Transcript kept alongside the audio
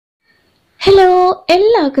Hello,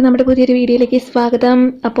 എല്ലാവർക്കും നമ്മുടെ പുതിയൊരു വീഡിയോയിലേക്ക് സ്വാഗതം.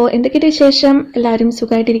 അപ്പോൾ എന്തൊക്കെയാണ് വിശേഷം? എല്ലാവരും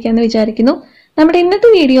സുഖമായിട്ടിരിക്കാമെന്ന് വിചാരിക്കുന്നു. നമ്മുടെ ഇന്നത്തെ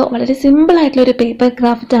വീഡിയോ വളരെ സിമ്പിൾ ആയിട്ടുള്ള ഒരു പേപ്പർ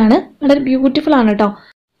ക്രാഫ്റ്റ് ആണ്. വളരെ ബ്യൂട്ടിഫുൾ ആണ് കേട്ടോ.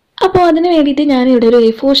 അപ്പോൾ അതിന് വേണ്ടിയിട്ട് ഞാൻ ഇവിടെ ഒരു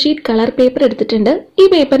A4 ഷീറ്റ് കളർ പേപ്പർ എടുത്തിട്ടുണ്ട്. ഈ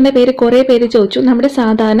പേപ്പറിന്റെ പേര് കുറേ പേര് ചോദിച്ചു. നമ്മുടെ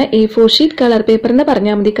സാധാരണ A4 ഷീറ്റ് കളർ പേപ്പർ എന്ന്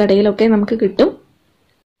പറഞ്ഞാൽ മതി, കടയിലൊക്കെ നമുക്ക് കിട്ടും.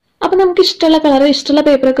 അപ്പൊ നമുക്ക് ഇഷ്ടമുള്ള കളർ ഇഷ്ടമുള്ള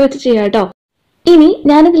പേപ്പറൊക്കെ വെച്ച് ചെയ്യാം കേട്ടോ. ഇനി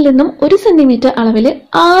ഞാനിതിൽ നിന്നും 1 സെന്റിമീറ്റർ അളവിൽ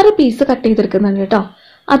 6 പീസ് കട്ട് ചെയ്തെടുക്കുന്നുണ്ട് കേട്ടോ.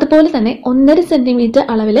 അതുപോലെ തന്നെ 1.5 സെന്റിമീറ്റർ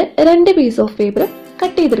അളവിൽ 2 പീസ് ഓഫ് പേപ്പർ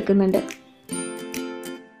കട്ട് ചെയ്തെടുക്കുന്നുണ്ട്.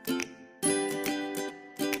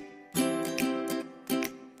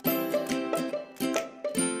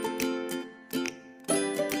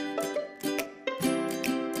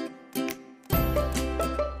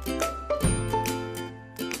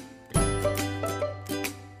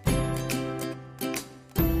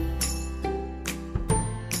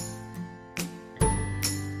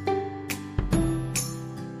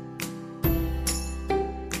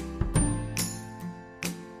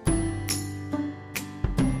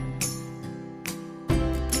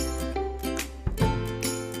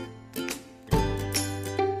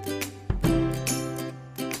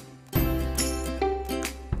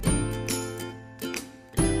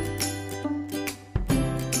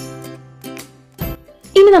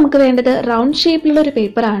 ഇനി നമുക്ക് വേണ്ടത് റൗണ്ട് ഷേപ്പിലുള്ള ഒരു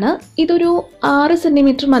പേപ്പർ ആണ്. ഇതൊരു 6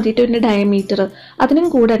 സെന്റിമീറ്റർ മതിയിട്ട് ഇതിന്റെ ഡയമീറ്റർ, അതിനും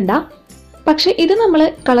കൂടണ്ട. പക്ഷെ ഇത് നമ്മൾ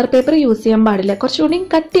കളർ പേപ്പർ യൂസ് ചെയ്യാൻ പാടില്ല, കുറച്ചുകൂടി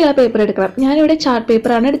കട്ടിയുള്ള പേപ്പർ എടുക്കണം. ഞാനിവിടെ ചാർട്ട്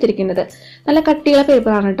പേപ്പർ ആണ് എടുത്തിരിക്കുന്നത്. നല്ല കട്ടിയുള്ള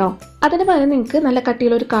പേപ്പർ ആണ് കേട്ടോ. അതിന് പകരം നിങ്ങൾക്ക് നല്ല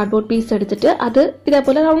കട്ടിയുള്ള ഒരു കാർഡ്ബോർഡ് പീസ് എടുത്തിട്ട് അത്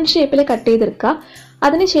ഇതേപോലെ റൗണ്ട് ഷേപ്പിൽ കട്ട് ചെയ്തെടുക്കുക.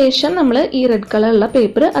 അതിനുശേഷം നമ്മൾ ഈ റെഡ് കളറുള്ള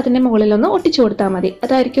പേപ്പർ അതിന്റെ മുകളിലൊന്ന് ഒട്ടിച്ചു കൊടുത്താൽ മതി.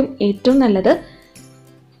 അതായിരിക്കും ഏറ്റവും നല്ലത്.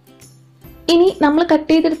 ഇനി നമ്മൾ കട്ട്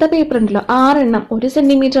ചെയ്തെടുത്ത പേപ്പർ ഉണ്ടല്ലോ, 6 എണ്ണം 1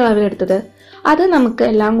 സെന്റിമീറ്റർ അളവിലെടുത്തത്, അത് നമുക്ക്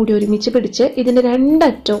എല്ലാം കൂടി ഒരുമിച്ച് പിടിച്ച് ഇതിന്റെ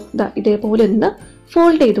രണ്ടറ്റവും ഇതേപോലെ ഒന്ന്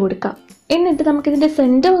ഫോൾഡ് ചെയ്ത് കൊടുക്കാം. എന്നിട്ട് നമുക്ക് ഇതിന്റെ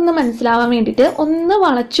സെന്റർ ഒന്ന് മനസ്സിലാവാൻ വേണ്ടിയിട്ട് ഒന്ന്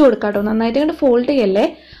വളച്ചു കൊടുക്കാം കേട്ടോ. നന്നായിട്ട് ഇങ്ങോട്ട് ഫോൾഡ് ചെയ്യല്ലേ,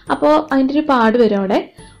 അപ്പോൾ അതിൻ്റെ ഒരു പാട് വരും അവിടെ.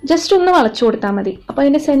 ജസ്റ്റ് ഒന്ന് വളച്ചു കൊടുത്താൽ മതി. അപ്പോൾ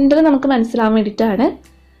അതിന്റെ സെന്റർ നമുക്ക് മനസ്സിലാവാൻ വേണ്ടിയിട്ടാണ്.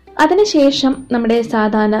 അതിനുശേഷം നമ്മുടെ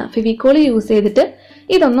സാധാരണ ഫെവിക്കോൾ യൂസ് ചെയ്തിട്ട്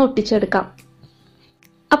ഇതൊന്ന് ഒട്ടിച്ചെടുക്കാം.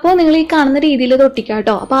 അപ്പോൾ നിങ്ങൾ ഈ കാണുന്ന രീതിയിൽ ഇത് ഒട്ടിക്കാം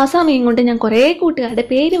കേട്ടോ. അപ്പോൾ ആ സമയം കൊണ്ട് ഞാൻ കുറേ കൂട്ടുകാരുടെ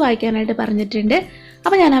പേര് വായിക്കാനായിട്ട് പറഞ്ഞിട്ടുണ്ട്.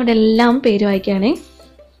 അപ്പോൾ ഞാൻ അവിടെ എല്ലാം പേര് വായിക്കുകയാണേ.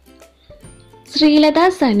 ശ്രീലത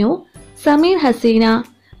സനു, സമീർ ഹസീന,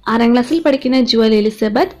 6ാം ക്ലാസ്സിൽ പഠിക്കുന്ന Jual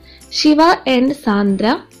Elizabeth, Shiva and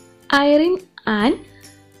Sandra, Irene an,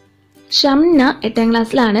 Shamna 8ാം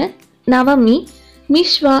ക്ലാസ്സിലാണ്, നവമി,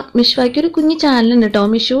 മിഷ്വയ്ക്കൊരു കുഞ്ഞു ചാനലുണ്ട് കേട്ടോ,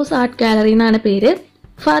 മിഷൂസ് ആർട്ട് ഗാലറി എന്നാണ് പേര്,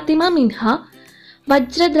 ഫാത്തിമ മിൻഹ,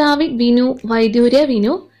 വജ്രദ്രാവിഡ് വിനു, വൈദ്യൂര്യ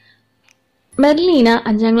വിനു, മെർലീന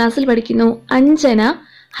 5ാം ക്ലാസ്സിൽ പഠിക്കുന്നു, അഞ്ജന,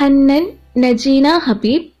 ഹന്നൻ, നജീന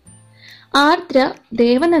ഹബീബ്, ആർദ്ര,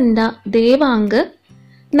 ദേവനന്ദ, ദേവാങ്ക്,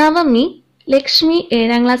 നവമി, ലക്ഷ്മി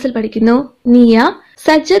 7ാം ക്ലാസ്സിൽ പഠിക്കുന്നു, നിയ,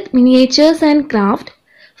 സജത് miniatures and craft,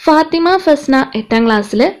 Fathima Fasna 8ാം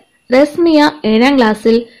ക്ലാസ്സിൽ, റസ്മിയ 7ാം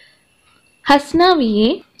ക്ലാസ്സിൽ, ഹസ്ന VA,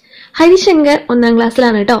 ഹരിശങ്കർ 1ാം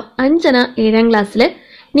ക്ലാസ്സിലാണ് കേട്ടോ, അഞ്ജന 7ാം ക്ലാസ്സിൽ,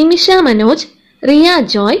 നിമിഷ മനോജ്, റിയ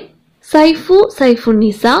ജോയ്,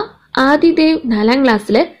 സൈഫുന്നിസ, ആദിദേവ് 4ാം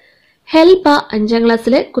ക്ലാസ്സിൽ, ഹെൽപ 5ാം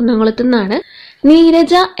ക്ലാസ്സിൽ കുന്നംകുളത്തുനിന്നാണ്,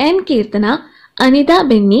 നീരജ ആൻഡ് കീർത്തന, അനിത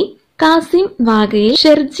ബെന്നി, കാസിം വാഗയിൽ,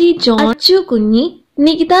 ഷെർജി ജോൺ, അച്ചു കുഞ്ഞി,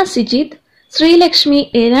 നികിത സിജിത്ത്, ശ്രീലക്ഷ്മി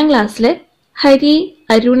 7ാം ക്ലാസ്സിൽ, ഹരി,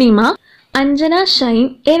 അരുണിമ, അഞ്ജന ഷൈൻ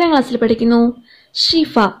 7ാം ക്ലാസ്സിൽ പഠിക്കുന്നു,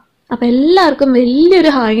 ഷിഫ. അപ്പൊ എല്ലാവർക്കും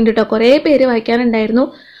വലിയൊരു ഹായ് ഉണ്ട് കേട്ടോ. കുറേ പേര് വായിക്കാനുണ്ടായിരുന്നു.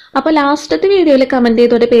 അപ്പൊ ലാസ്റ്റത്തെ വീഡിയോയിൽ കമന്റ്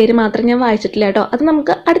ചെയ്തോടെ പേര് മാത്രം ഞാൻ വായിച്ചിട്ടില്ല കേട്ടോ. അത്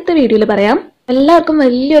നമുക്ക് അടുത്ത വീഡിയോയിൽ പറയാം. എല്ലാവർക്കും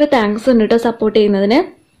വലിയൊരു താങ്ക്സ് ഉണ്ട് കേട്ടോ സപ്പോർട്ട് ചെയ്യുന്നതിന്.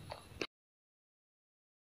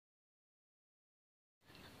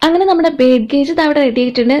 അങ്ങനെ നമ്മുടെ ബേഡ് ഗേജ് അവിടെ റെഡി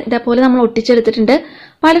ആയിട്ടുണ്ട്. ഇതേപോലെ നമ്മൾ ഒട്ടിച്ചെടുത്തിട്ടുണ്ട്.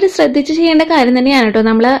 വളരെ ശ്രദ്ധിച്ച് ചെയ്യേണ്ട കാര്യം തന്നെയാണ് കേട്ടോ.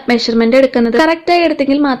 നമ്മൾ മെഷർമെന്റ് എടുക്കുന്നത് കറക്റ്റായി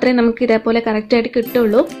എടുത്തെങ്കിൽ മാത്രമേ നമുക്ക് ഇതേപോലെ കറക്റ്റ് ആയിട്ട്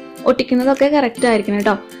കിട്ടുള്ളൂ. ഒട്ടിക്കുന്നതൊക്കെ കറക്റ്റ് ആയിരിക്കണം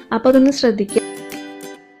കേട്ടോ. അപ്പൊ അതൊന്ന് ശ്രദ്ധിക്കുക.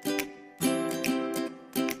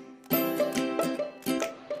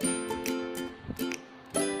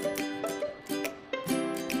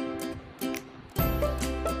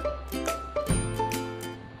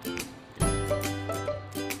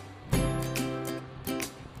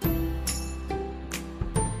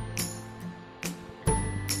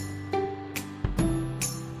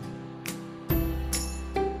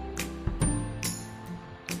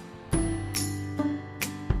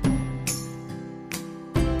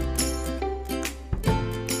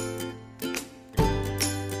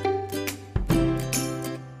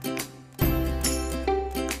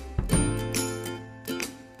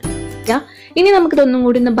 ഇനി നമുക്കിതൊന്നും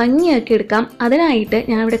കൂടി ഒന്ന് ഭംഗിയാക്കി എടുക്കാം. അതിനായിട്ട്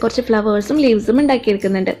ഞാൻ ഇവിടെ കുറച്ച് ഫ്ലവേഴ്സും ലീവ്സും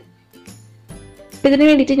ഉണ്ടാക്കിയെടുക്കുന്നുണ്ട്. ഇതിനു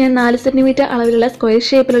വേണ്ടിയിട്ട് ഞാൻ 4 സെന്റിമീറ്റർ അളവിലുള്ള സ്ക്വയർ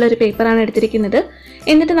ഷേപ്പിലുള്ള ഒരു പേപ്പറാണ് എടുത്തിരിക്കുന്നത്.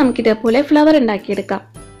 എന്നിട്ട് നമുക്ക് ഇതേപോലെ ഫ്ലവർ ഉണ്ടാക്കിയെടുക്കാം.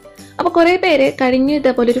 അപ്പോൾ കുറേ പേര് കഴിഞ്ഞ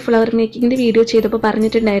ഇതേപോലെ ഒരു ഫ്ലവർ മേക്കിങ്ങിന്റെ വീഡിയോ ചെയ്തപ്പോൾ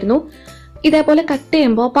പറഞ്ഞിട്ടുണ്ടായിരുന്നു ഇതേപോലെ കട്ട്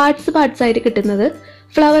ചെയ്യുമ്പോൾ പാർട്സ് ആയിട്ട് കിട്ടുന്നത്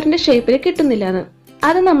ഫ്ലവറിന്റെ ഷേപ്പിൽ കിട്ടുന്നില്ല എന്ന്.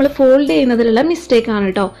 അത് നമ്മൾ ഫോൾഡ് ചെയ്യുന്നതിലുള്ള മിസ്റ്റേക്ക് ആണ്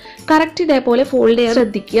കേട്ടോ. കറക്റ്റ് ഇതേപോലെ ഫോൾഡ് ചെയ്യാൻ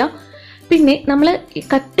ശ്രദ്ധിക്കുക. പിന്നെ നമ്മൾ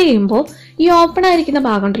കട്ട് ചെയ്യുമ്പോൾ ഈ ഓപ്പൺ ആയിരിക്കുന്ന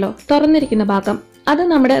ഭാഗം ഉണ്ടല്ലോ, തുറന്നിരിക്കുന്ന ഭാഗം, അത്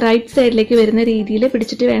നമ്മുടെ റൈറ്റ് സൈഡിലേക്ക് വരുന്ന രീതിയിൽ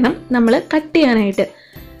പിടിച്ചിട്ട് വേണം നമ്മൾ കട്ട് ചെയ്യാനായിട്ട്.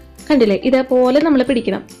 കണ്ടില്ലേ, ഇതേപോലെ നമ്മൾ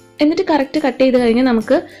പിടിക്കണം. എന്നിട്ട് കറക്റ്റ് കട്ട് ചെയ്ത് കഴിഞ്ഞാൽ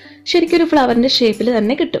നമുക്ക് ശരിക്കും ഒരു ഫ്ലവറിന്റെ ഷേപ്പിൽ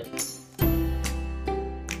തന്നെ കിട്ടും.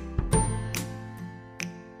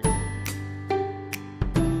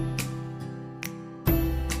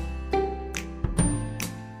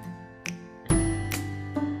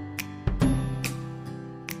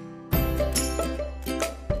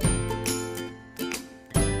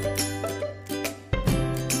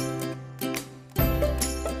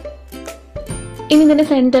 ഇനി ഇതിന്റെ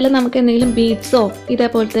സെന്ററിൽ നമുക്ക് എന്തെങ്കിലും ബീഡ്സോ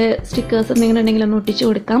ഇതേപോലത്തെ സ്റ്റിക്കേഴ്സ് എന്തെങ്കിലും ഉണ്ടെങ്കിൽ ഒന്ന് ഒട്ടിച്ചു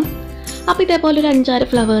കൊടുക്കാം. അപ്പൊ ഇതേപോലെ ഒരു 5-6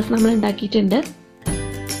 ഫ്ലവേഴ്സ് നമ്മൾ ഉണ്ടാക്കിയിട്ടുണ്ട്.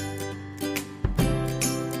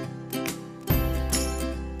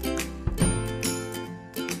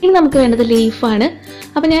 ഇനി നമുക്ക് വേണ്ടത് ലീഫാണ്.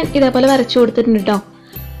 അപ്പൊ ഞാൻ ഇതേപോലെ വരച്ചു കൊടുത്തിട്ടുണ്ട് കേട്ടോ.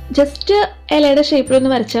 ജസ്റ്റ് ഇലയുടെ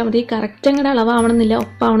ഷേപ്പിലൊന്ന് വരച്ചാൽ മതി. കറക്റ്റ് അങ്ങോട്ട് അളവാവണമെന്നില്ല,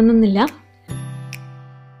 ഒപ്പാവണമെന്നില്ല.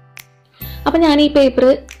 അപ്പൊ ഞാൻ ഈ പേപ്പർ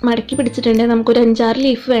മടക്കി പിടിച്ചിട്ടുണ്ട്. നമുക്കൊരു 5-6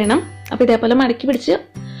 ലീഫ് വേണം. അപ്പൊ ഇതേപോലെ മടക്കി പിടിച്ച്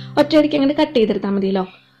ഒറ്റയടിക്ക് അങ്ങനെ കട്ട് ചെയ്തെടുത്താൽ മതിയല്ലോ.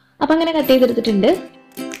 അപ്പൊ അങ്ങനെ കട്ട് ചെയ്തെടുത്തിട്ടുണ്ട്.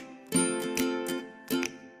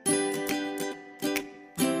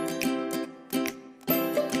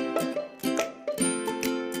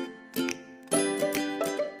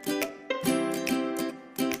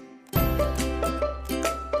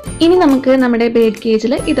 ഇനി നമുക്ക് നമ്മുടെ ബേഡ്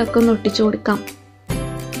കേജിൽ ഇതൊക്കെ ഒന്ന് ഒട്ടിച്ചു കൊടുക്കാം.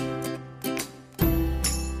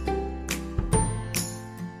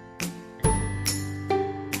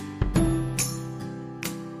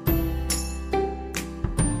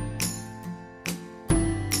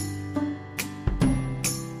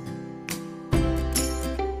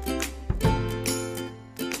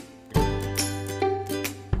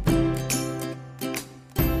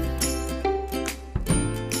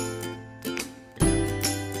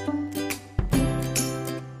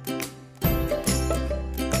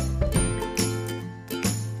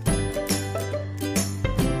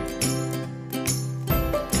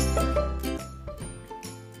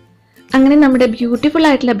 അങ്ങനെ നമ്മുടെ ബ്യൂട്ടിഫുൾ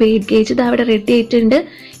ആയിട്ടുള്ള ബേഡ് കേജ് ഇത് അവിടെ റെഡി ആയിട്ടുണ്ട്.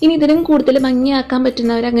 ഇനി ഇതിനും കൂടുതൽ ഭംഗിയാക്കാൻ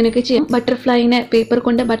പറ്റുന്നവർ അങ്ങനെയൊക്കെ ചെയ്യും. ബട്ടർഫ്ലൈനെ പേപ്പർ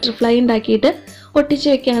കൊണ്ട് ബട്ടർഫ്ലൈ ഉണ്ടാക്കിയിട്ട് ഒട്ടിച്ച്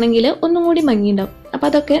വെക്കുകയാണെങ്കിൽ ഒന്നും കൂടി ഭംഗിയുണ്ടാവും. അപ്പം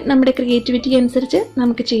അതൊക്കെ നമ്മുടെ ക്രിയേറ്റിവിറ്റി അനുസരിച്ച്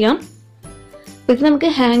നമുക്ക് ചെയ്യാം. ഇത്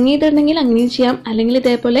നമുക്ക് ഹാങ് ചെയ്തിട്ടുണ്ടെങ്കിൽ അങ്ങനെയും ചെയ്യാം, അല്ലെങ്കിൽ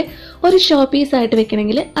ഇതേപോലെ ഒരു ഷോ പീസ് ആയിട്ട്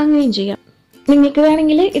വെക്കണമെങ്കിൽ അങ്ങനെയും ചെയ്യാം. നിങ്ങൾക്ക്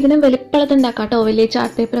വേണമെങ്കിൽ ഇതിന് വലിപ്പമുള്ളത് ഉണ്ടാക്കാം കേട്ടോ. വലിയ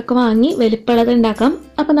ചാർട്ട് പേപ്പറൊക്കെ വാങ്ങി വലിപ്പമുള്ളത് ഉണ്ടാക്കാം.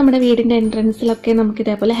 അപ്പം നമ്മുടെ വീടിൻ്റെ എൻട്രൻസിലൊക്കെ നമുക്ക്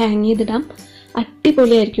ഇതേപോലെ ഹാങ് ചെയ്തിടാം.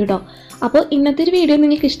 അടിപൊളിയായിരിക്കും കേട്ടോ. അപ്പോൾ ഇന്നത്തെ ഒരു വീഡിയോ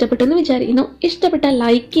നിങ്ങൾക്ക് ഇഷ്ടപ്പെട്ടെന്ന് വിചാരിക്കുന്നു. ഇഷ്ടപ്പെട്ടാൽ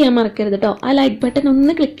ലൈക്ക് ചെയ്യാൻ മറക്കരുത് കേട്ടോ. ആ ലൈക്ക് ബട്ടൺ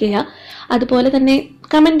ഒന്ന് ക്ലിക്ക് ചെയ്യുക. അതുപോലെ തന്നെ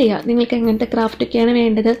കമൻറ്റ് ചെയ്യുക നിങ്ങൾക്ക് എങ്ങനത്തെ ക്രാഫ്റ്റൊക്കെയാണ്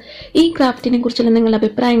വേണ്ടത്, ഈ ക്രാഫ്റ്റിനെ കുറിച്ചുള്ള നിങ്ങളുടെ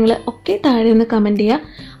അഭിപ്രായങ്ങൾ ഒക്കെ താഴെ ഒന്ന് കമൻറ്റ് ചെയ്യുക.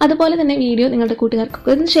 അതുപോലെ തന്നെ വീഡിയോ നിങ്ങളുടെ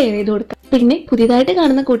കൂട്ടുകാർക്കൊക്കെ ഒന്ന് ഷെയർ ചെയ്ത് കൊടുക്കുക. പിന്നെ പുതിയതായിട്ട്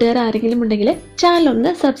കാണുന്ന കൂട്ടുകാർ ആരെങ്കിലും ഉണ്ടെങ്കിൽ ചാനൽ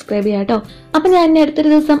ഒന്ന് സബ്സ്ക്രൈബ് ചെയ്യാം കേട്ടോ. അപ്പം ഞാൻ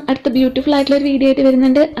അടുത്തൊരു ദിവസം അടുത്ത ബ്യൂട്ടിഫുൾ ആയിട്ടുള്ള ഒരു വീഡിയോ ആയിട്ട്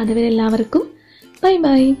വരുന്നുണ്ട്. അതുവരെ എല്ലാവർക്കും ബൈ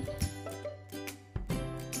ബൈ.